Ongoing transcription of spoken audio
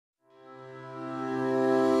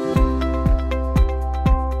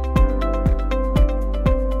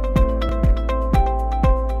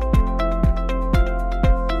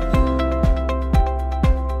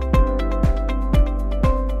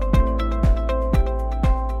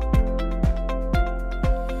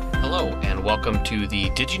Welcome to the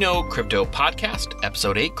Did You Know Crypto Podcast,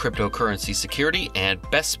 Episode 8, Cryptocurrency Security and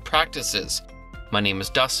Best Practices. My name is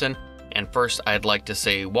Dustin, and first I'd like to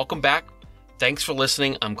say welcome back. Thanks for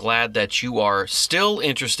listening. I'm glad that you are still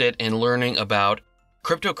interested in learning about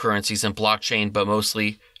cryptocurrencies and blockchain, but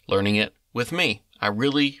mostly learning it with me. I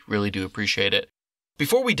really do appreciate it.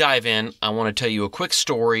 Before we dive in, I want to tell you a quick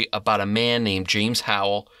story about a man named James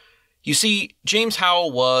Howell. You see, James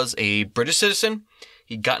Howell was a British citizen.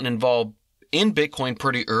 He'd gotten involved in Bitcoin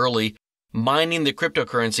pretty early, mining the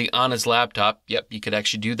cryptocurrency on his laptop. Yep, you could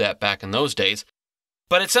actually do that back in those days.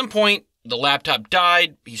 But at some point, the laptop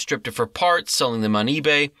died. He stripped it for parts, selling them on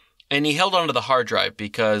eBay, and he held onto the hard drive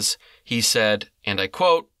because he said, and I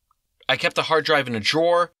quote, "I kept the hard drive in a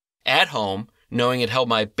drawer at home, knowing it held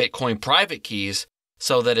my Bitcoin private keys,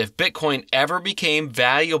 so that if Bitcoin ever became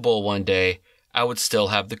valuable one day, I would still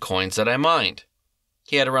have the coins that I mined."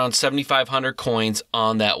 He had around 7,500 coins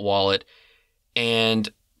on that wallet.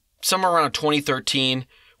 And somewhere around 2013,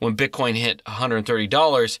 when Bitcoin hit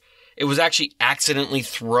 $130, it was actually accidentally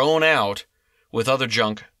thrown out with other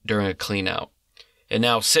junk during a clean out. It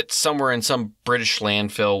now sits somewhere in some British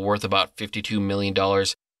landfill worth about $52 million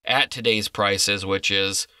at today's prices, which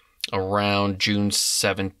is around June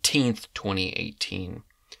 17th, 2018.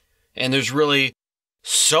 And there's really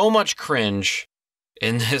so much cringe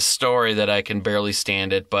in this story that I can barely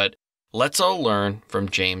stand it, but let's all learn from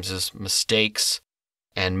James's mistakes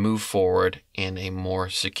and move forward in a more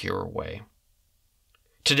secure way.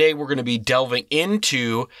 Today, we're going to be delving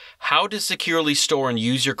into how to securely store and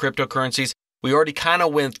use your cryptocurrencies. We already kind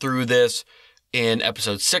of went through this in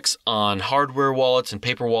episode 6 on hardware wallets and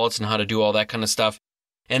paper wallets and how to do all that kind of stuff.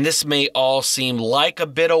 And this may all seem like a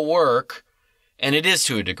bit of work, and it is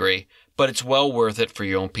to a degree, but it's well worth it for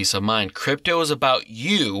your own peace of mind. Crypto is about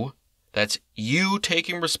you. That's you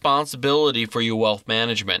taking responsibility for your wealth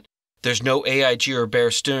management. There's no AIG or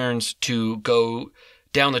Bear Stearns to go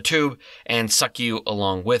down the tube and suck you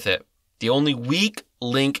along with it. The only weak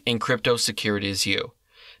link in crypto security is you.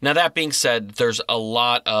 Now, that being said, there's a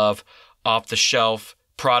lot of off-the-shelf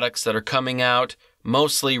products that are coming out.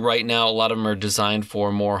 Mostly right now, a lot of them are designed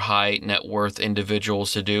for more high net worth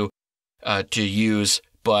individuals to use.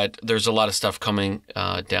 But there's a lot of stuff coming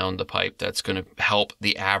down the pipe that's going to help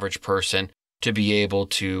the average person to be able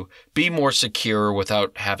to be more secure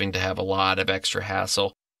without having to have a lot of extra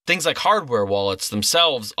hassle. Things like hardware wallets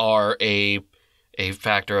themselves are a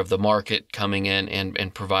factor of the market coming in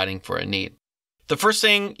and providing for a need. The first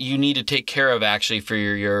thing you need to take care of actually for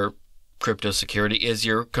your crypto security is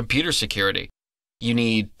your computer security. You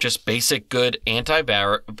need just basic good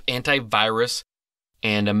antivirus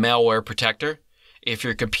and a malware protector. If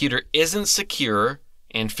your computer isn't secure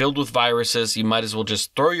and filled with viruses, you might as well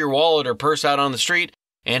just throw your wallet or purse out on the street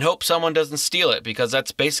and hope someone doesn't steal it, because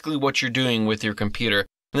that's basically what you're doing with your computer.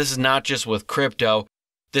 And this is not just with crypto.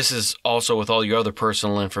 This is also with all your other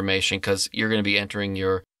personal information, because you're going to be entering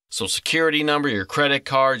your social security number, your credit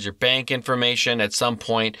cards, your bank information at some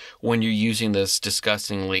point when you're using this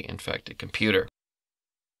disgustingly infected computer.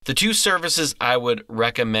 The two services I would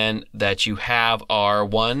recommend that you have are,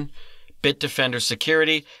 one, Bitdefender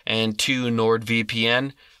Security, and 2,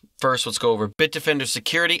 NordVPN. First, let's go over Bitdefender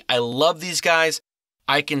Security. I love these guys.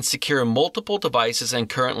 I can secure multiple devices and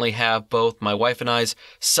currently have both my wife and I's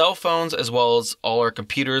cell phones as well as all our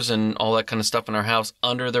computers and all that kind of stuff in our house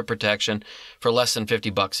under their protection for less than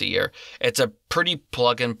 $50 a year. It's a pretty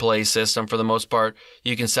plug-and-play system for the most part.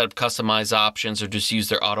 You can set up customized options or just use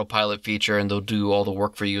their autopilot feature, and they'll do all the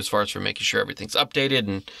work for you as far as for making sure everything's updated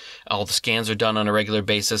and all the scans are done on a regular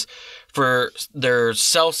basis. For their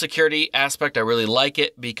cell security aspect, I really like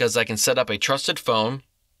it because I can set up a trusted phone,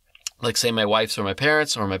 like say my wife's or my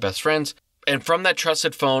parents or my best friends. And from that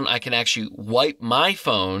trusted phone, I can actually wipe my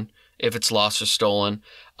phone if it's lost or stolen.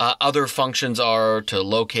 Other functions are to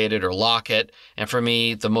locate it or lock it. And for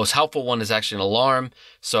me, the most helpful one is actually an alarm.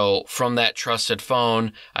 So from that trusted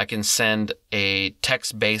phone, I can send a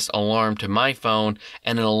text-based alarm to my phone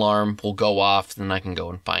and an alarm will go off, then I can go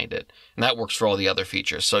and find it. And that works for all the other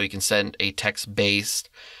features. So you can send a text-based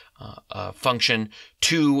function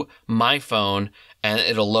to my phone and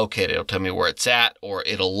it'll locate it. It'll tell me where it's at, or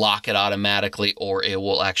it'll lock it automatically, or it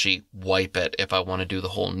will actually wipe it if I want to do the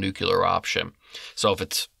whole nuclear option. So if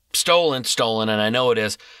it's stolen, and I know it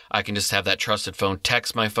is, I can just have that trusted phone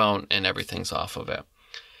text my phone and everything's off of it.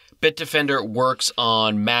 Bitdefender works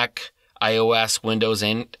on Mac, iOS, Windows,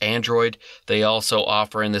 and Android. They also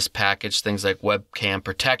offer in this package things like webcam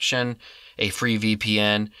protection, a free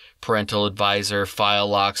VPN, parental advisor, file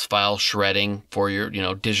locks, file shredding for your,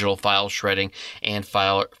 digital file shredding and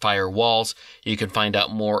firewalls. You can find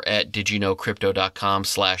out more at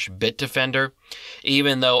didyouknowcrypto.com/Bitdefender.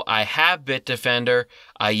 Even though I have Bitdefender,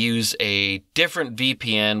 I use a different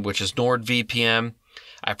VPN, which is NordVPN.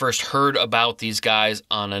 I first heard about these guys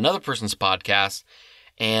on another person's podcast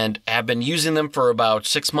and have been using them for about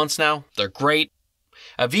 6 months now. They're great.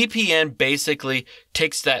 A VPN basically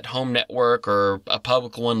takes that home network or a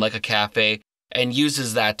public one like a cafe and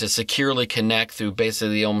uses that to securely connect through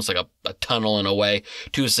basically almost like a tunnel in a way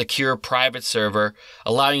to a secure private server,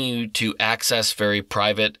 allowing you to access very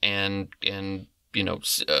private and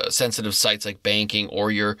sensitive sites like banking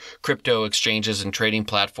or your crypto exchanges and trading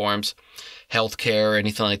platforms, healthcare,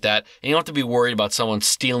 anything like that. And you don't have to be worried about someone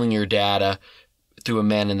stealing your data through a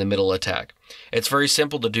man-in-the-middle attack. It's very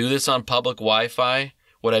simple to do this on public Wi-Fi.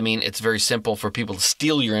 What I mean, it's very simple for people to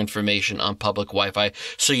steal your information on public Wi-Fi,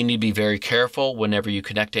 so you need to be very careful whenever you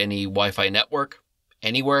connect to any Wi-Fi network,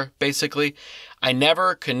 anywhere, basically. I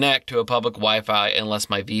never connect to a public Wi-Fi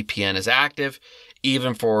unless my VPN is active,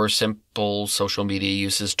 even for simple social media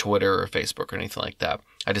uses, Twitter or Facebook or anything like that.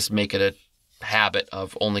 I just make it a habit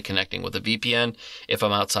of only connecting with a VPN if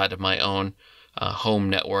I'm outside of my own home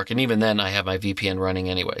network. And even then, I have my VPN running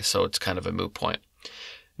anyway, so it's kind of a moot point.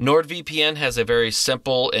 NordVPN has a very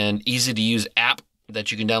simple and easy to use app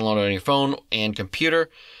that you can download on your phone and computer.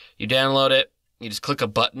 You download it, you just click a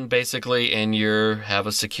button basically, and you have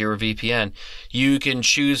a secure VPN. You can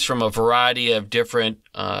choose from a variety of different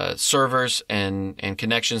servers and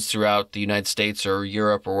connections throughout the United States or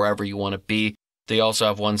Europe or wherever you want to be. They also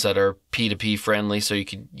have ones that are P2P friendly, so you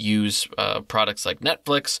can use products like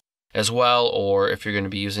Netflix as well, or if you're going to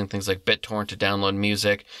be using things like BitTorrent to download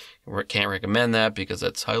music. Can't recommend that because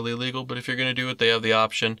that's highly illegal, but if you're going to do it, they have the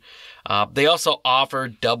option. They also offer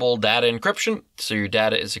double data encryption, so your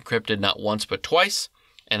data is encrypted not once but twice,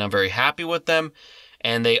 and I'm very happy with them.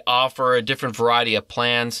 And they offer a different variety of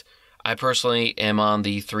plans. I personally am on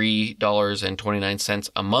the $3.29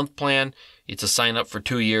 a month plan. It's a sign up for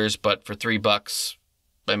 2 years, but for $3,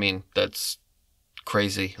 I mean, that's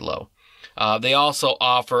crazy low. They also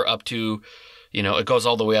offer up to, it goes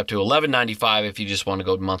all the way up to $11.95 if you just want to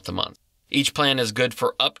go month to month. Each plan is good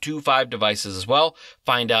for up to 5 devices as well.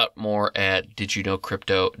 Find out more at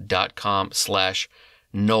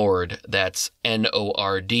didyouknowcrypto.com/Nord. That's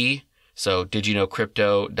Nord. So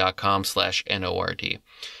didyouknowcrypto.com/Nord.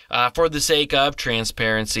 For the sake of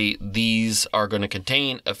transparency, these are going to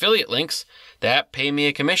contain affiliate links that pay me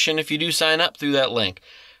a commission if you do sign up through that link.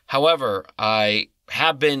 However, I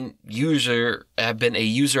have been a user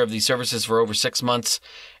of these services for over 6 months,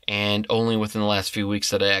 and only within the last few weeks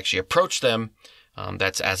that I actually approached them,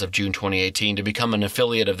 that's as of June 2018, to become an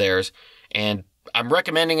affiliate of theirs. And I'm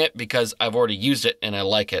recommending it because I've already used it and I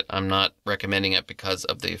like it. I'm not recommending it because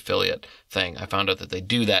of the affiliate thing. I found out that they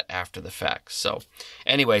do that after the fact. So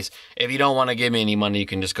anyways, if you don't want to give me any money, you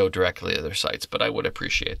can just go directly to their sites, but I would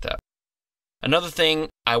appreciate that. Another thing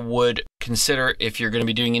I would consider if you're going to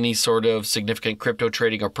be doing any sort of significant crypto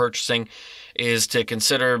trading or purchasing is to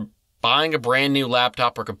consider buying a brand new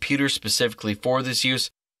laptop or computer specifically for this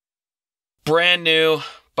use. Brand new,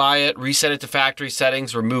 buy it, reset it to factory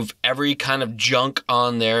settings, remove every kind of junk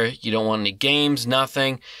on there. You don't want any games,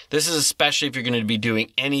 nothing. This is especially if you're going to be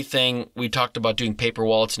doing anything. We talked about doing paper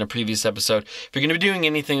wallets in a previous episode. If you're going to be doing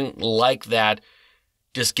anything like that,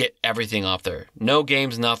 just get everything off there. No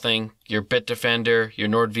games, nothing. Your Bitdefender, your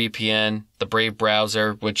NordVPN, the Brave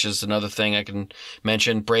browser, which is another thing I can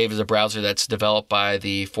mention. Brave is a browser that's developed by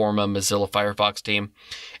the former Mozilla Firefox team.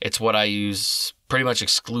 It's what I use pretty much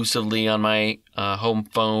exclusively on my home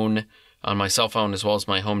phone, on my cell phone, as well as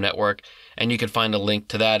my home network. And you can find a link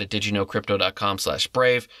to that at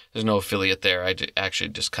didyouknowcrypto.com/Brave. There's no affiliate there. I actually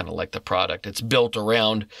just kind of like the product. It's built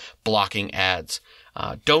around blocking ads.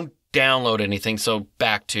 Don't download anything. So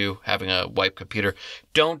back to having a wipe computer.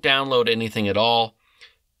 Don't download anything at all.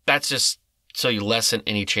 That's just so you lessen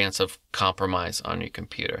any chance of compromise on your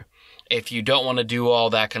computer. If you don't want to do all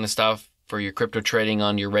that kind of stuff for your crypto trading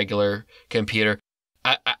on your regular computer,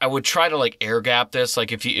 I would try to like air gap this.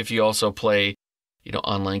 Like if you also play,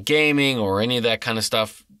 online gaming or any of that kind of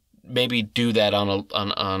stuff, maybe do that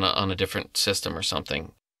on a different system or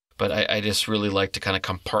something. But I just really like to kind of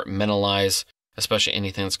compartmentalize, especially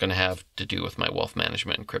anything that's going to have to do with my wealth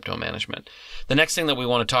management and crypto management. The next thing that we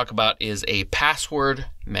want to talk about is a password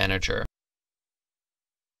manager.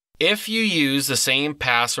 If you use the same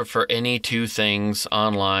password for any two things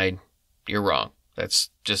online, you're wrong. That's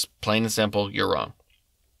just plain and simple, you're wrong.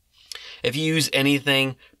 If you use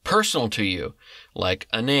anything personal to you, like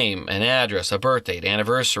a name, an address, a birth date,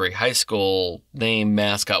 anniversary, high school, name,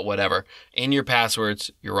 mascot, whatever, in your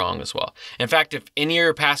passwords, you're wrong as well. In fact, if any of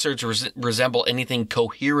your passwords resemble anything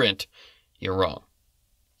coherent, you're wrong.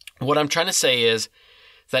 What I'm trying to say is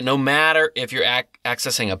that no matter if you're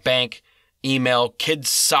accessing a bank, email, kids'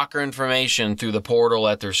 soccer information through the portal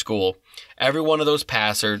at their school, every one of those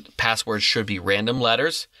passwords should be random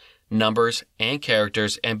letters, numbers, and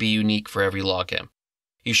characters and be unique for every login.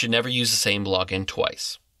 You should never use the same login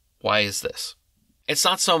twice. Why is this? It's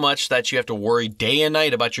not so much that you have to worry day and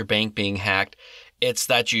night about your bank being hacked. It's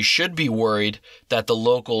that you should be worried that the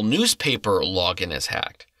local newspaper login is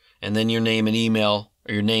hacked. And then your name and email,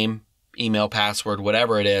 or your name, email, password,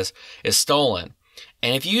 whatever it is stolen.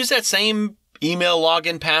 And if you use that same email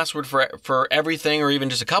login password for everything or even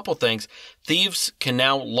just a couple things, thieves can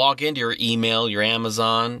now log into your email, your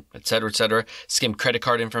Amazon, etc., skim credit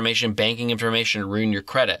card information, banking information, and ruin your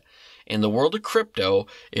credit. In the world of crypto,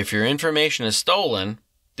 if your information is stolen,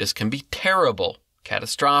 this can be terrible,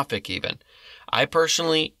 catastrophic even. I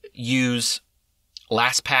personally use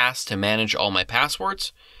Lastpass to manage all my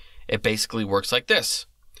passwords. It basically works like this.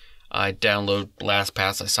 I download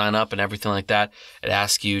LastPass, I sign up and everything like that. It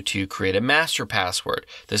asks you to create a master password.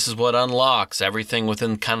 This is what unlocks everything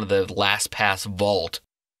within kind of the LastPass vault.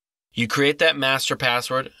 You create that master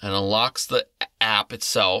password and unlocks the app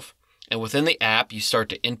itself. And within the app, you start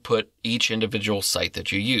to input each individual site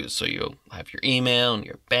that you use. So you'll have your email and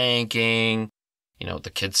your banking, the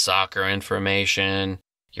kids' soccer information,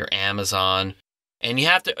 your Amazon. And you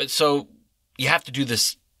have to do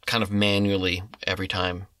this kind of manually every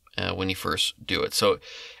time. When you first do it. So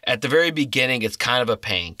at the very beginning, it's kind of a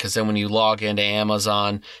pain because then when you log into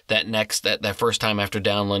Amazon, that first time after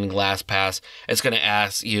downloading LastPass, it's going to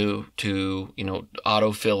ask you to,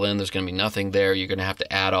 autofill in. There's going to be nothing there. You're going to have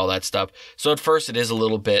to add all that stuff. So at first it is a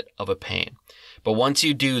little bit of a pain. But once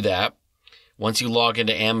you do that, once you log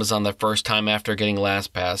into Amazon the first time after getting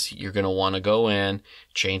LastPass, you're going to want to go in,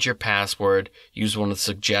 change your password, use one of the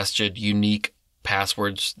suggested unique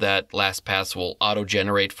passwords that LastPass will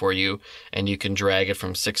auto-generate for you, and you can drag it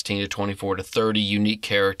from 16 to 24 to 30 unique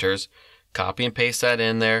characters. Copy and paste that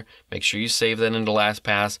in there. Make sure you save that into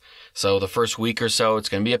LastPass. So the first week or so, it's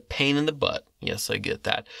going to be a pain in the butt. Yes, I get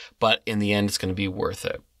that. But in the end, it's going to be worth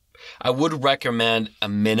it. I would recommend a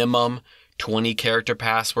minimum 20-character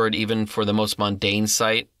password, even for the most mundane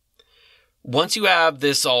site. Once you have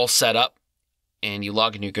this all set up, and you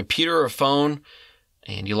log into your computer or phone,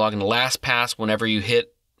 and you log into LastPass, whenever you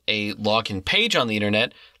hit a login page on the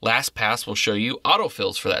internet, LastPass will show you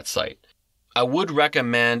autofills for that site. I would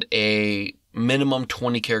recommend a minimum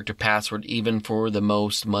 20-character password even for the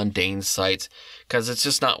most mundane sites because it's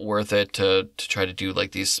just not worth it to try to do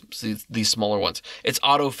like these smaller ones. It's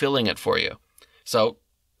autofilling it for you. So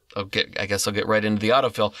I guess I'll get right into the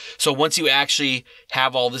autofill. So once you actually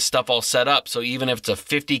have all this stuff all set up, so even if it's a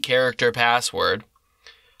 50-character password,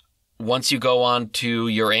 once you go on to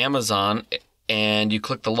your Amazon and you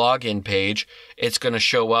click the login page, it's going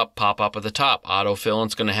to pop up at the top, autofill, and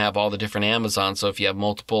it's going to have all the different Amazons. So if you have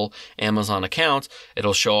multiple Amazon accounts,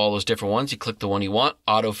 it'll show all those different ones. You click the one you want,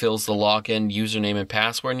 autofills the login, username, and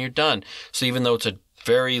password, and you're done. So even though it's a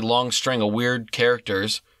very long string of weird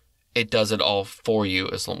characters, it does it all for you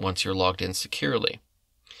once you're logged in securely.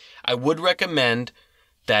 I would recommend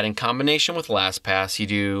that in combination with LastPass, you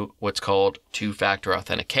do what's called two-factor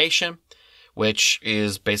authentication, which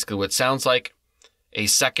is basically what it sounds like, a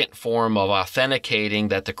second form of authenticating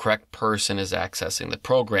that the correct person is accessing the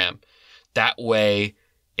program. That way,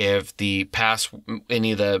 if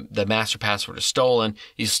any of the master password is stolen,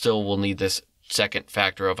 you still will need this second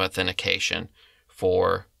factor of authentication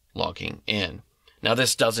for logging in. Now,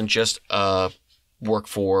 this doesn't just work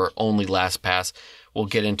for only LastPass. We'll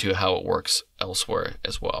get into how it works elsewhere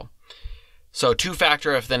as well. So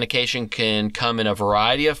two-factor authentication can come in a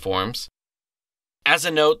variety of forms. As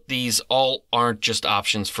a note, these all aren't just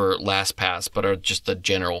options for LastPass, but are just the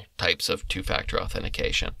general types of two-factor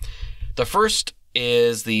authentication. The first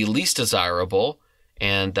is the least desirable,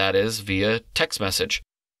 and that is via text message.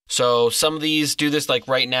 So some of these do this, like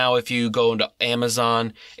right now, if you go into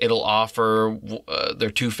Amazon, it'll offer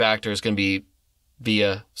their two-factor is going to be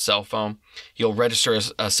via cell phone. You'll register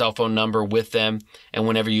a cell phone number with them, and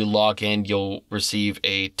whenever you log in, you'll receive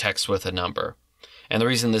a text with a number. And the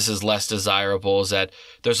reason this is less desirable is that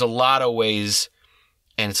there's a lot of ways,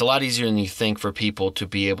 and it's a lot easier than you think for people to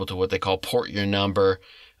be able to what they call port your number.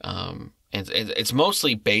 And it's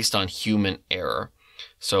mostly based on human error.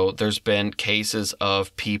 So there's been cases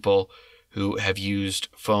of people who have used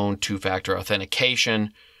phone two-factor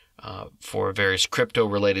authentication for various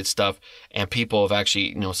crypto-related stuff, and people have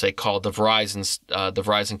actually, say, called the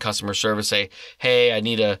Verizon customer service, say, hey, I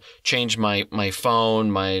need to change my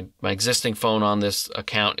phone, my existing phone on this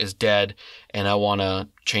account is dead, and I want to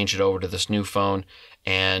change it over to this new phone.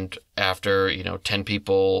 And after 10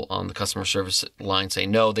 people on the customer service line say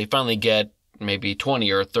no, they finally get maybe 20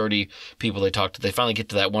 or 30 people they talk to. They finally get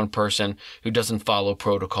to that one person who doesn't follow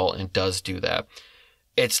protocol and does do that.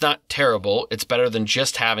 It's not terrible. It's better than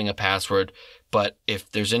just having a password. But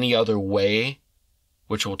if there's any other way,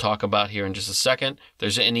 which we'll talk about here in just a second, if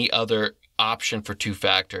there's any other option for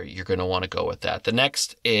two-factor, you're going to want to go with that. The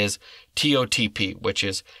next is TOTP, which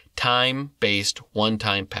is time-based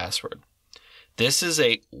one-time password. This is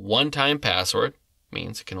a one-time password,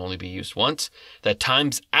 means it can only be used once, that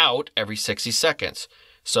times out every 60 seconds.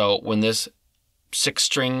 So when this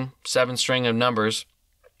 6-string, 7-string of numbers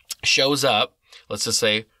shows up, let's just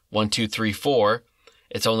say 1, 2, 3, 4,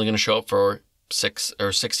 it's only going to show up for 6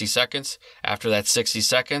 or 60 seconds. After that 60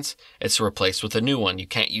 seconds, it's replaced with a new one. You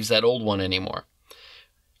can't use that old one anymore.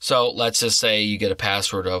 So let's just say you get a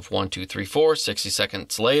password of 1, 2, 3, 4. 60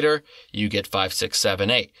 seconds later, you get 5, 6, 7,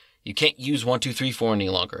 8. You can't use 1, 2, 3, 4 any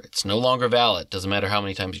longer. It's no longer valid. Doesn't matter how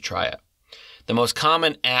many times you try it. The most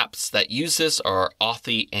common apps that use this are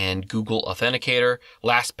Authy and Google Authenticator.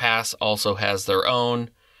 Lastpass also has their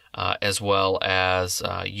own, as well as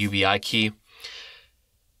YUBIKEY.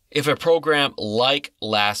 If a program like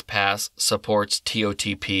Lastpass supports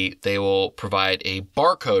TOTP, they will provide a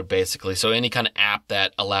barcode basically. So any kind of app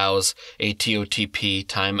that allows a TOTP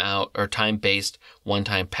timeout or time-based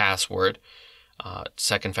one-time password,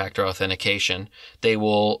 second factor authentication, they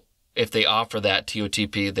will, if they offer that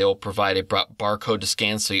TOTP, they will provide a barcode to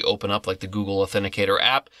scan. So you open up like the Google Authenticator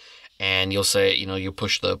app and you'll say, you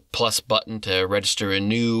push the plus button to register a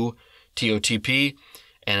new TOTP,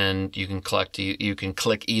 and you can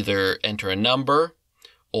click either enter a number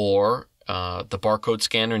or the barcode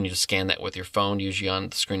scanner, and you just scan that with your phone, usually on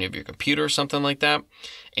the screen of your computer or something like that,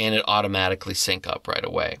 and it automatically sync up right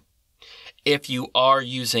away. If you are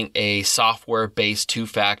using a software-based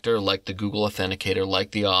two-factor like the Google Authenticator, like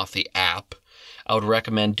the Authy app, I would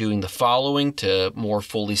recommend doing the following to more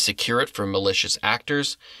fully secure it from malicious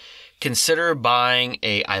actors. Consider buying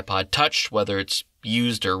a iPod Touch, whether it's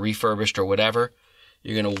used or refurbished or whatever.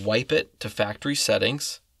 You're going to wipe it to factory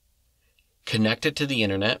settings, connect it to the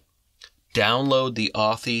internet, download the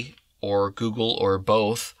Authy or Google or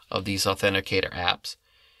both of these authenticator apps.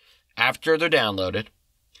 After they're downloaded,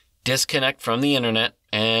 disconnect from the internet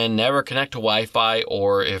and never connect to Wi-Fi,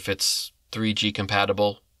 or if it's 3G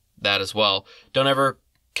compatible, that as well. Don't ever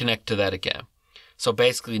connect to that again. So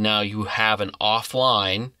basically now you have an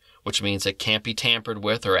offline, which means it can't be tampered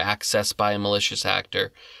with or accessed by a malicious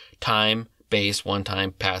actor, time-based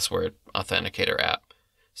one-time password authenticator app.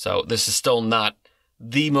 So this is still not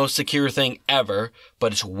the most secure thing ever,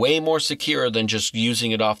 but it's way more secure than just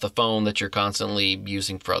using it off the phone that you're constantly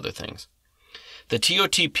using for other things. The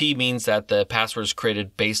TOTP means that the password is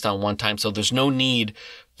created based on one time, so there's no need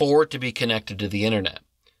for it to be connected to the internet.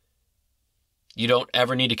 You don't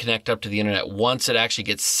ever need to connect up to the internet. Once it actually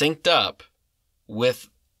gets synced up with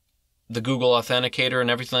the Google Authenticator and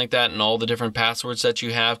everything like that, and all the different passwords that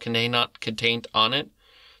you have contained on it,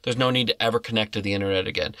 there's no need to ever connect to the internet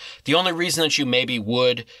again. The only reason that you maybe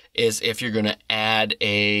would is if you're going to add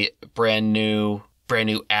a brand new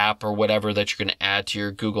app or whatever that you're going to add to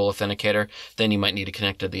your Google Authenticator, then you might need to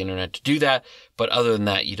connect to the internet to do that. But other than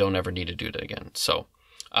that, you don't ever need to do it again. So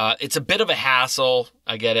it's a bit of a hassle,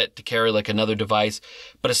 I get it, to carry like another device,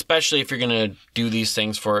 but especially if you're going to do these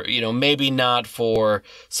things for, maybe not for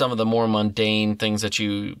some of the more mundane things that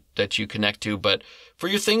you connect to, but for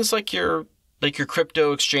your things like your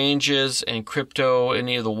crypto exchanges and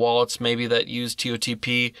any of the wallets maybe that use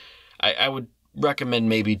TOTP, I would recommend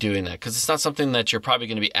maybe doing that, because it's not something that you're probably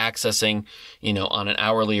going to be accessing, on an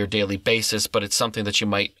hourly or daily basis, but it's something that you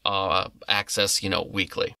might access,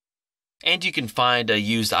 weekly. And you can find a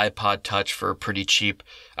used iPod Touch for pretty cheap.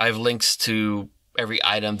 I have links to every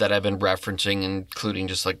item that I've been referencing, including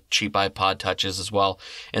just like cheap iPod Touches as well,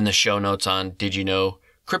 in the show notes on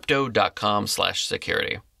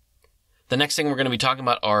didyouknowcrypto.com/security. The next thing we're going to be talking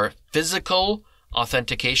about are physical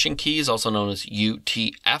authentication keys, also known as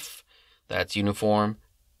UTF. That's Uniform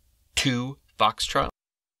 2 Foxtrot.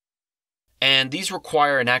 And these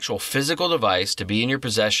require an actual physical device to be in your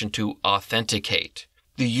possession to authenticate.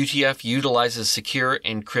 The UTF utilizes secure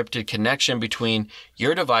encrypted connection between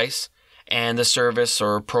your device and the service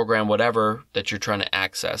or program, whatever that you're trying to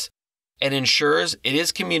access. It ensures it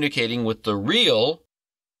is communicating with the real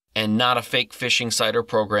and not a fake phishing site or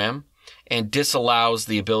program. and disallows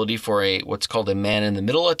the ability for what's called a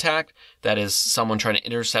man-in-the-middle attack. That is someone trying to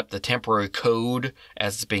intercept the temporary code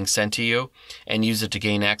as it's being sent to you and use it to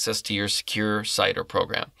gain access to your secure site or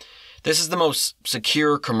program. This is the most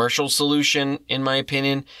secure commercial solution, in my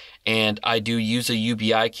opinion, and I do use a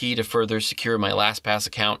UBI key to further secure my Lastpass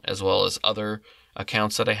account as well as other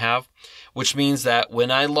accounts that I have, which means that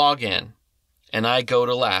when I log in and I go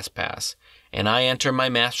to Lastpass and I enter my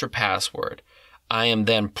master password, I am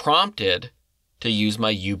then prompted to use my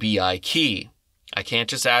UBI key. I can't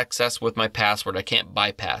just access with my password. I can't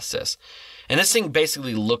bypass this. And this thing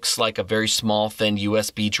basically looks like a very small, thin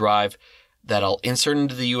USB drive that I'll insert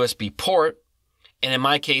into the USB port. And in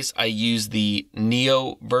my case, I use the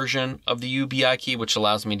Neo version of the UBI key, which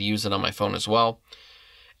allows me to use it on my phone as well.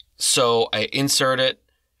 So I insert it.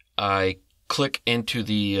 I click into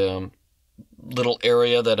the little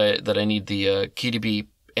area that I need the key to be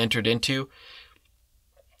entered into.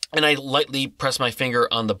 And I lightly press my finger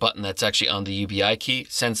on the button that's actually on the UBI key,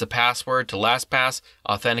 sends the password to LastPass,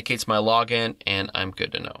 authenticates my login, and I'm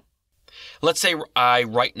good to know. Let's say I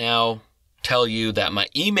right now tell you that my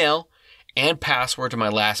email and password to my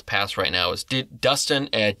LastPass right now is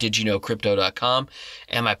dustin@didyouknowcrypto.com,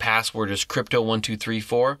 and my password is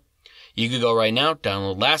crypto1234. You could go right now,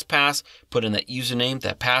 download LastPass, put in that username,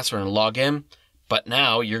 that password, and log in. But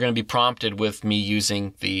now you're going to be prompted with me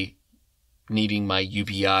needing my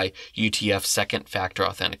UBI UTF second factor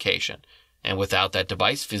authentication. And without that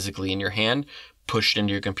device physically in your hand, pushed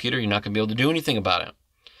into your computer, you're not going to be able to do anything about it.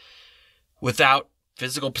 Without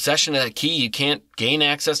physical possession of that key, you can't gain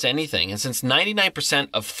access to anything. And since 99%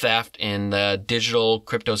 of theft in the digital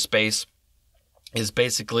crypto space is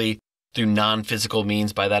basically through non-physical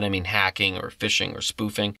means, by that I mean hacking or phishing or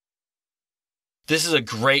spoofing, this is a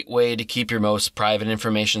great way to keep your most private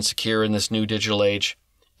information secure in this new digital age.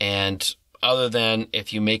 And other than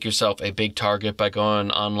if you make yourself a big target by going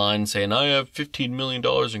online and saying, I have $15 million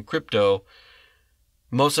in crypto,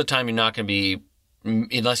 most of the time you're not going to be,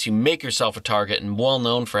 unless you make yourself a target and well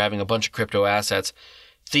known for having a bunch of crypto assets,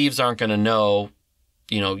 thieves aren't going to know,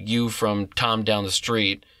 you from Tom down the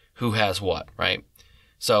street who has what, right?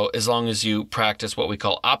 So as long as you practice what we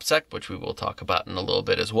call OPSEC, which we will talk about in a little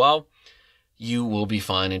bit as well, you will be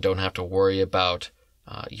fine and don't have to worry about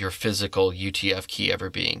your physical UTF key ever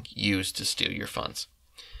being used to steal your funds.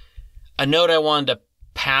 A note I wanted to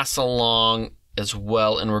pass along as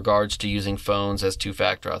well in regards to using phones as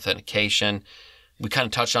two-factor authentication. We kind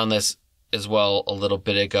of touched on this as well a little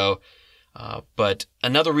bit ago, but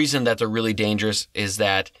another reason that they're really dangerous is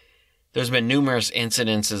that there's been numerous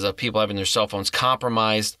incidences of people having their cell phones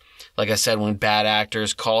compromised. Like I said, when bad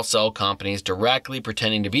actors call cell companies directly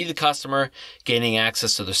pretending to be the customer, gaining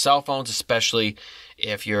access to their cell phones, especially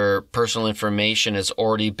if your personal information has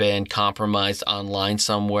already been compromised online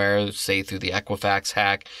somewhere, say through the Equifax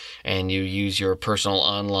hack, and you use your personal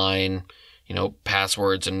online,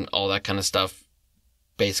 passwords and all that kind of stuff,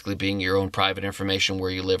 basically being your own private information,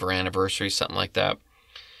 where you live or anniversary, something like that.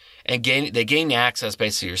 And they gain access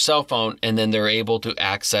basically to your cell phone, and then they're able to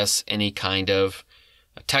access any kind of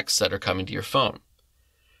texts that are coming to your phone.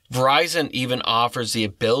 Verizon even offers the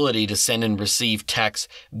ability to send and receive texts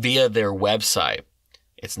via their website.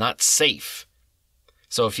 It's not safe.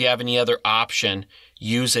 So if you have any other option,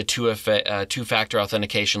 use a two-factor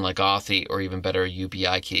authentication like Authy, or even better, a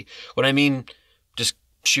UBI key. What I mean, just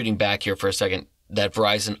shooting back here for a second, that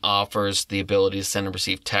Verizon offers the ability to send and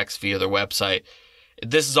receive text via their website.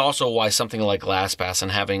 This is also why something like LastPass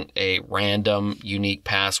and having a random, unique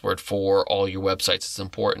password for all your websites is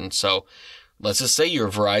important. So let's just say your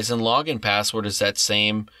Verizon login password is that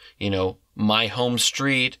same, my home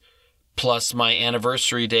street plus my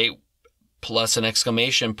anniversary date plus an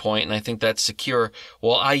exclamation point, and I think that's secure.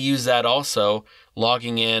 Well, I use that also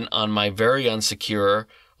logging in on my very unsecure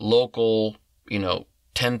local,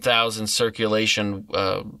 10,000 circulation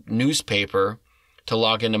newspaper to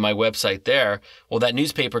log into my website there. Well, that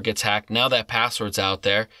newspaper gets hacked. Now that password's out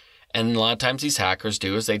there. And a lot of times these hackers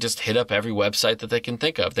do is they just hit up every website that they can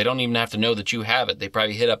think of. They don't even have to know that you have it. They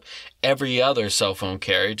probably hit up every other cell phone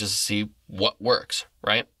carrier just to see what works,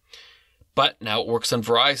 right? But now it works on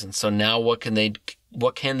Verizon. So now what can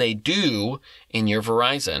they do in your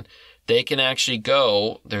Verizon? They can actually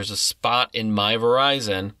go, there's a spot in My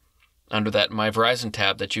Verizon, under that My Verizon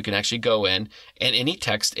tab, that you can actually go in, and any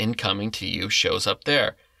text incoming to you shows up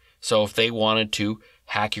there. So if they wanted to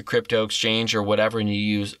hack your crypto exchange or whatever, and you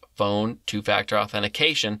use phone two-factor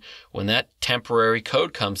authentication, when that temporary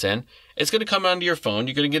code comes in, it's going to come onto your phone.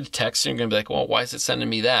 You're going to get a text, and you're going to be like, well, why is it sending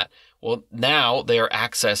me that? Well, now they are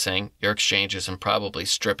accessing your exchanges and probably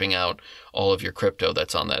stripping out all of your crypto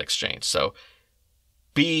that's on that exchange. So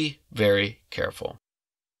be very careful.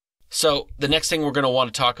 So the next thing we're going to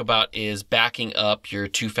want to talk about is backing up your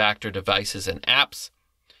two-factor devices and apps.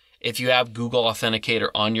 If you have Google Authenticator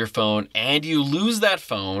on your phone and you lose that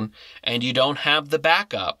phone and you don't have the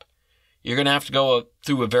backup, you're going to have to go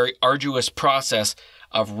through a very arduous process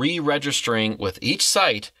of re-registering with each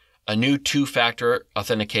site a new two-factor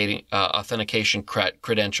authentication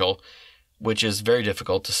credential, which is very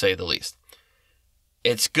difficult to say the least.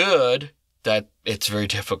 It's good that it's very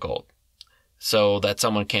difficult, so that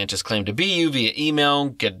someone can't just claim to be you via email,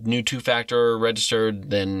 get new two-factor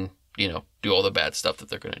registered, then, do all the bad stuff that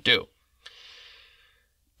they're going to do.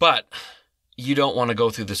 But you don't want to go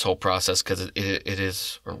through this whole process because it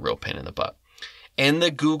is a real pain in the butt. And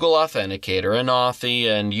the Google Authenticator and Authy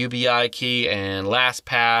and YUBIKEY and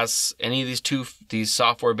Lastpass, any of these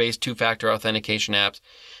software-based two-factor authentication apps,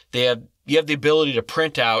 you have the ability to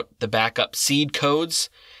print out the backup seed codes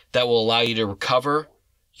that will allow you to recover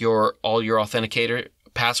all your authenticator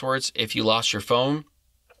passwords if you lost your phone.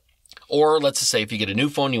 Or let's just say if you get a new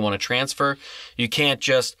phone you want to transfer, you can't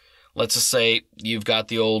just, let's just say you've got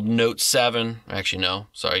the old Note 7. Actually, no,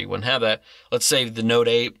 sorry, you wouldn't have that. Let's say the Note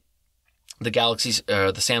 8, the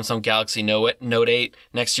Samsung Galaxy Note 8.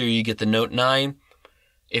 Next year you get the Note 9.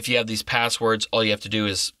 If you have these passwords, all you have to do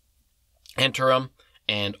is enter them,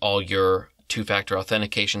 and all your two-factor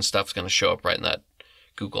authentication stuff is going to show up right in that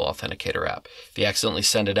Google Authenticator app. If you accidentally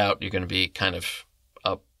send it out, you're going to be kind of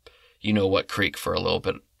up, what creek for a little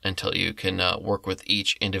bit until you can work with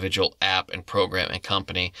each individual app and program and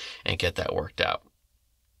company and get that worked out.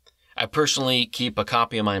 I personally keep a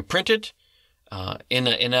copy of mine printed in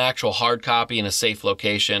an actual hard copy in a safe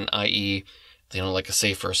location, i.e., like a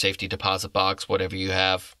safe or a safety deposit box. Whatever you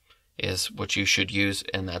have is what you should use,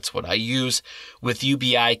 and that's what I use. With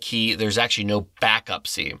YUBIKEY, there's actually no backup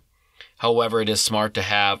C. However, it is smart to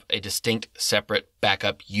have a distinct separate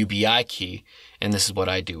backup YUBIKEY, and this is what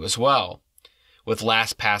I do as well. With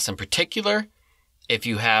LastPass in particular, if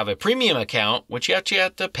you have a premium account, which you actually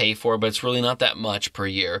have to pay for, but it's really not that much per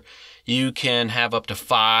year, you can have up to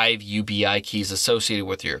 5 YUBIKEYs associated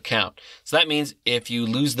with your account. So that means if you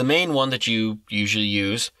lose the main one that you usually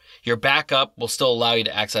use, your backup will still allow you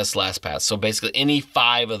to access LastPass. So basically any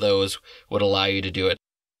 5 of those would allow you to do it.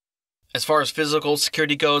 As far as physical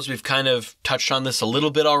security goes, we've kind of touched on this a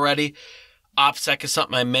little bit already. OPSEC is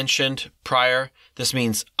something I mentioned prior. This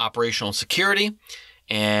means operational security,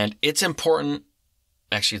 and it's important.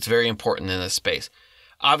 Actually, it's very important in this space.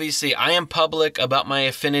 Obviously, I am public about my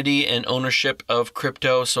affinity and ownership of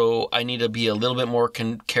crypto, so I need to be a little bit more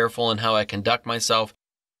careful in how I conduct myself.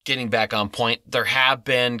 Getting back on point, there have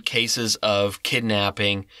been cases of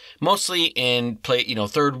kidnapping, mostly in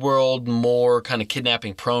third world, more kind of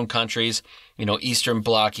kidnapping prone countries, Eastern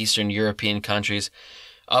Bloc, Eastern European countries,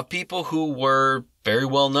 of people who were very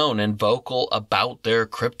well known and vocal about their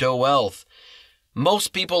crypto wealth.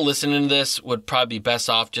 Most people listening to this would probably be best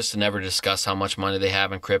off just to never discuss how much money they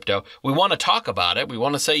have in crypto. We want to talk about it. We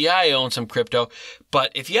want to say, yeah, I own some crypto.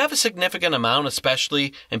 But if you have a significant amount,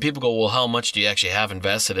 especially, and people go, well, how much do you actually have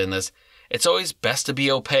invested in this? It's always best to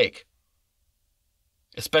be opaque,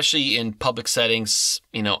 especially in public settings,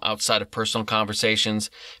 outside of personal conversations.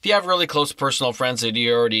 If you have really close personal friends that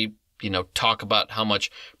you already talk about how much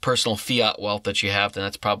personal fiat wealth that you have, then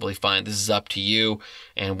that's probably fine. This is up to you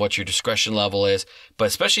and what your discretion level is. But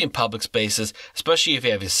especially in public spaces, especially if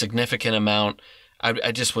you have a significant amount,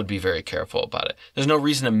 I just would be very careful about it. There's no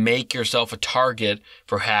reason to make yourself a target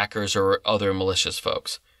for hackers or other malicious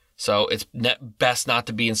folks. So it's best not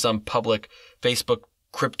to be in some public Facebook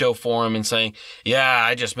crypto forum and saying, yeah,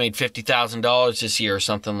 I just made $50,000 this year or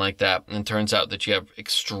something like that. And it turns out that you have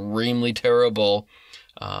extremely terrible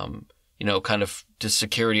kind of just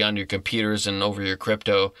security on your computers and over your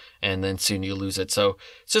crypto, and then soon you lose it. So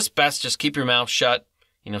it's just best, just keep your mouth shut,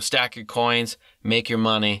 stack your coins, make your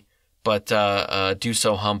money, but do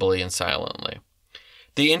so humbly and silently.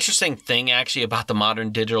 The interesting thing actually about the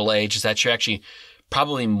modern digital age is that you're actually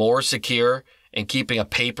probably more secure in keeping a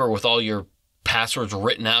paper with all your passwords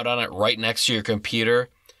written out on it right next to your computer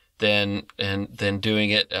than doing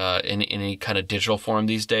it in any kind of digital form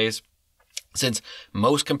these days. Since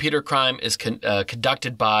most computer crime is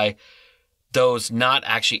conducted by those not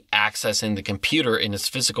actually accessing the computer in its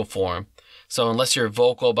physical form. So unless you're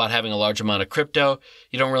vocal about having a large amount of crypto,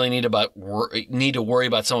 you don't really need to worry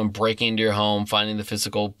about someone breaking into your home, finding the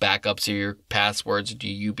physical backups of your passwords,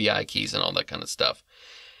 your YUBIKEYs, and all that kind of stuff.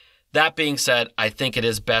 That being said, I think it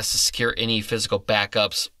is best to secure any physical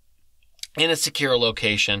backups in a secure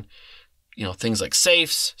location. Things like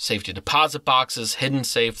safes, safety deposit boxes, hidden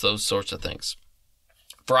safe, those sorts of things.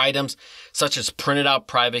 For items such as printed out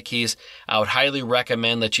private keys, I would highly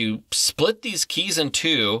recommend that you split these keys in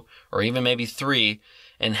two or even maybe three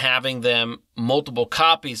and having them multiple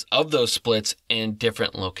copies of those splits in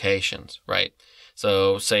different locations, right?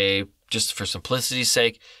 So say, just for simplicity's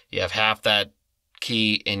sake, you have half that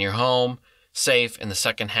key in your home safe and the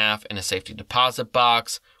second half in a safety deposit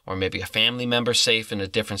box, or maybe a family member safe in a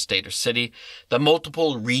different state or city. The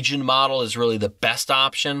multiple region model is really the best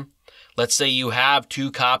option. Let's say you have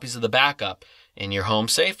 2 copies of the backup in your home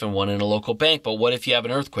safe and one in a local bank, but what if you have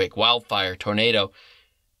an earthquake, wildfire, tornado?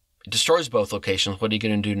 It destroys both locations. What are you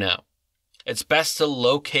going to do now? It's best to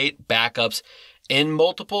locate backups in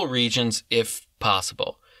multiple regions if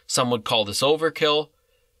possible. Some would call this overkill,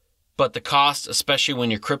 but the cost, especially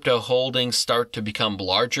when your crypto holdings start to become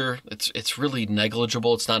larger, it's really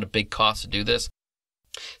negligible. It's not a big cost to do this.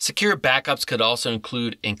 Secure backups could also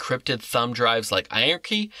include encrypted thumb drives like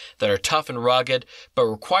IronKey that are tough and rugged, but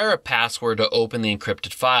require a password to open the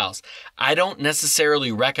encrypted files. I don't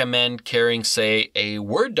necessarily recommend carrying, say, a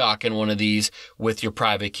Word doc in one of these with your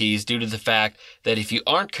private keys due to the fact that if you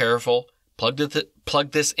aren't careful, plug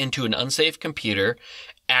this into an unsafe computer.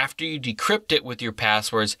 After you decrypt it with your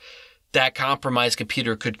passwords, that compromised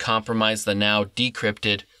computer could compromise the now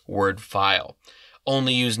decrypted Word file.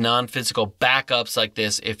 Only use non-physical backups like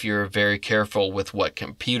this if you're very careful with what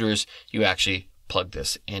computers you actually plug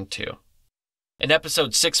this into. In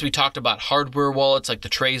episode 6, we talked about hardware wallets like the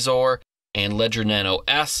Trezor and Ledger Nano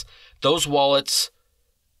S. Those wallets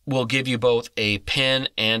will give you both a PIN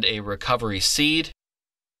and a recovery seed.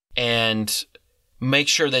 And make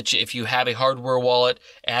sure that if you have a hardware wallet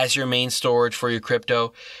as your main storage for your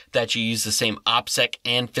crypto, that you use the same OPSEC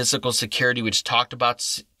and physical security, which talked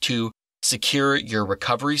about, to secure your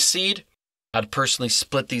recovery seed. I'd personally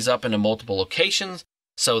split these up into multiple locations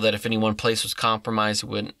so that if any one place was compromised,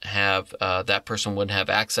 that person wouldn't have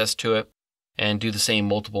access to it, and do the same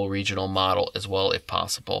multiple regional model as well if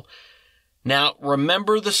possible. Now,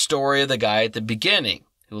 remember the story of the guy at the beginning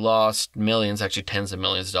who lost millions, actually tens of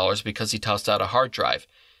millions of dollars because he tossed out a hard drive.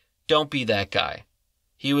 Don't be that guy.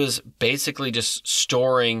 He was basically just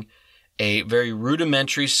storing a very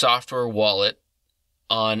rudimentary software wallet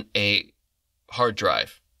on a hard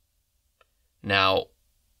drive. Now,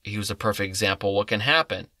 he was a perfect example of what can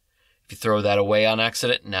happen. If you throw that away on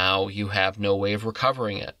accident, now you have no way of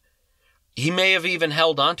recovering it. He may have even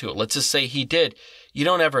held onto it. Let's just say he did. You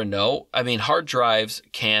don't ever know. I mean, hard drives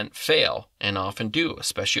can fail and often do,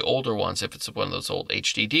 especially older ones if it's one of those old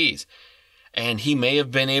HDDs. And he may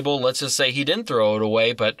have been able, let's just say he didn't throw it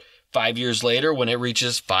away, but 5 years later, when it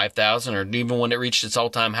reaches 5,000, or even when it reached its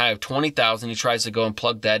all-time high of 20,000, he tries to go and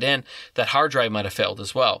plug that in, that hard drive might have failed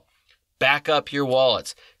as well. Back up your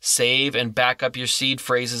wallets. Save and back up your seed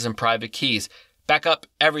phrases and private keys. Back up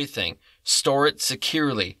everything. Store it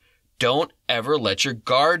securely. Don't ever let your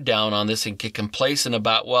guard down on this and get complacent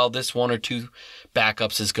about, well, this 1 or 2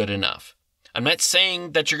 backups is good enough. I'm not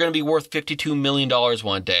saying that you're going to be worth $52 million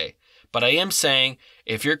one day, but I am saying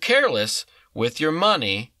if you're careless with your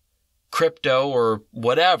money, crypto or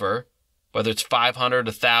whatever, whether it's 500,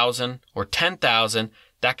 1,000, or 10,000,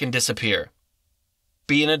 that can disappear.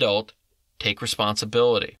 Be an adult. Take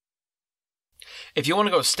responsibility. If you want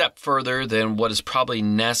to go a step further than what is probably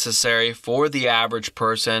necessary for the average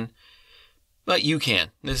person, but you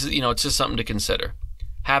can. This is, it's just something to consider.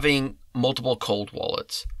 Having multiple cold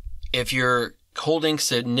wallets. If you're holding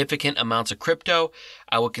significant amounts of crypto,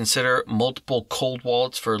 I would consider multiple cold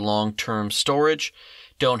wallets for long-term storage.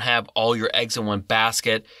 Don't have all your eggs in one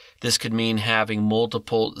basket. This could mean having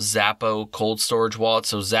multiple Zappo cold storage wallets.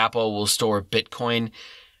 So Zappo will store Bitcoin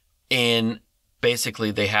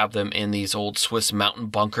basically they have them in these old Swiss mountain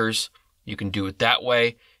bunkers. You can do it that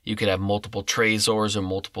way. You could have multiple Trezors or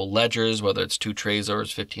multiple ledgers, whether it's 2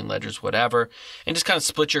 Trezors, 15 ledgers, whatever, and just kind of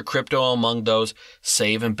split your crypto among those,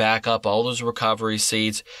 save and back up all those recovery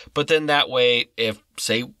seeds. But then that way, if,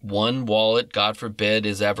 say, one wallet, God forbid,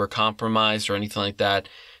 is ever compromised or anything like that,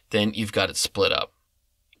 then you've got it split up.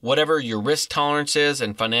 Whatever your risk tolerance is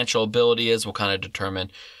and financial ability is will kind of determine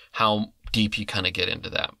how deep you kind of get into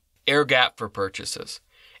that. Air gap for purchases.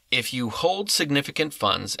 If you hold significant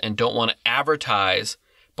funds and don't want to advertise,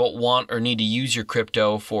 but want or need to use your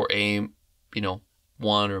crypto for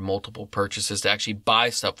one or multiple purchases to actually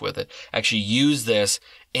buy stuff with it, actually use this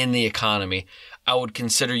in the economy, I would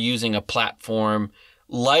consider using a platform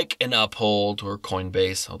like an Uphold or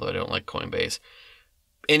Coinbase, although I don't like Coinbase,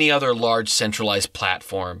 any other large centralized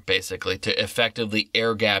platform, basically, to effectively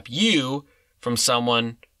air gap you from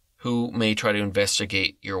someone who may try to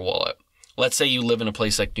investigate your wallet. Let's say you live in a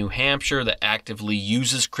place like New Hampshire that actively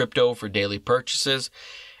uses crypto for daily purchases,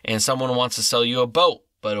 and someone wants to sell you a boat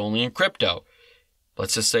but only in crypto.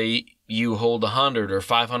 Let's just say you hold $100,000 or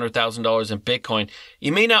 $500,000 in Bitcoin.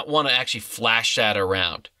 You may not want to actually flash that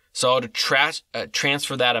around. So I would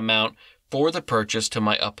transfer that amount for the purchase to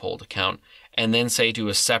my Uphold account and then say to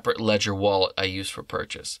a separate ledger wallet I use for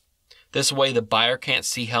purchase. This way the buyer can't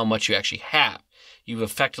see how much you actually have. You've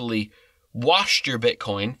effectively washed your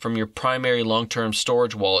Bitcoin from your primary long-term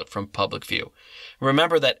storage wallet from public view.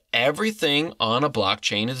 Remember that everything on a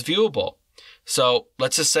blockchain is viewable. So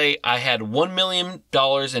let's just say I had $1 million in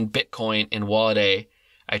Bitcoin in wallet A.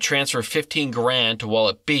 I transfer 15 grand to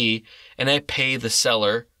wallet B and I pay the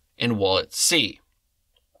seller in wallet C.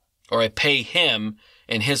 Or I pay him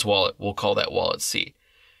in his wallet. We'll call that wallet C.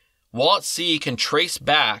 Wallet C can trace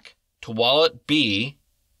back to wallet B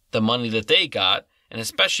the money that they got. And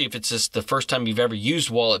especially if it's just the first time you've ever used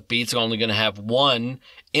wallet B, it's only going to have one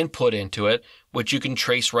input into it, which you can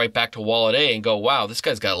trace right back to wallet A and go, wow, this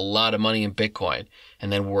guy's got a lot of money in Bitcoin. And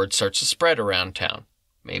then word starts to spread around town.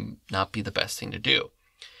 May not be the best thing to do.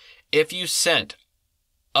 If you sent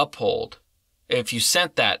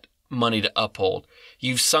that money to Uphold,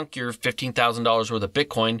 you've sunk your $15,000 worth of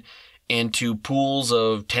Bitcoin into pools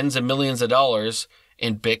of tens of millions of dollars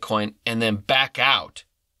in Bitcoin and then back out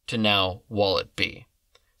to now wallet B.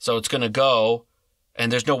 So it's going to go,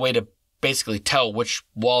 and there's no way to basically tell which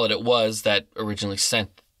wallet it was that originally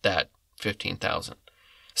sent that 15,000.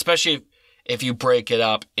 Especially if you break it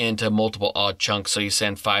up into multiple odd chunks. So you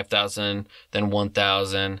send 5,000, then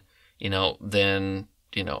 1,000, then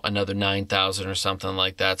another 9,000 or something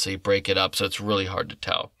like that. So you break it up. So it's really hard to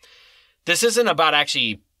tell. This isn't about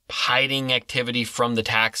actually hiding activity from the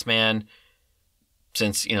tax man,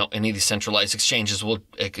 since, any of these centralized exchanges will,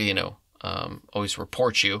 always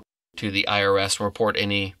report you to the IRS, report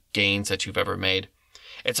any gains that you've ever made.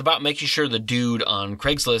 It's about making sure the dude on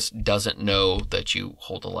Craigslist doesn't know that you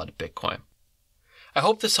hold a lot of Bitcoin. I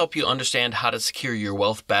hope this helped you understand how to secure your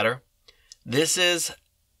wealth better. This is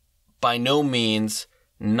by no means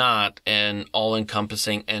not an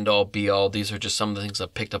all-encompassing end-all be-all. These are just some of the things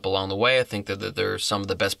I've picked up along the way. I think that they're some of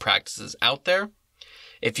the best practices out there.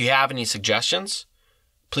 If you have any suggestions,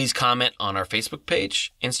 please comment on our Facebook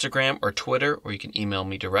page, Instagram, or Twitter, or you can email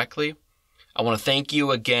me directly. I want to thank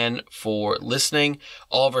you again for listening.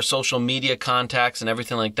 All of our social media contacts and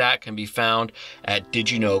everything like that can be found at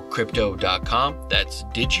didyouknowcrypto.com. That's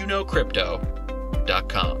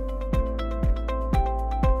didyouknowcrypto.com.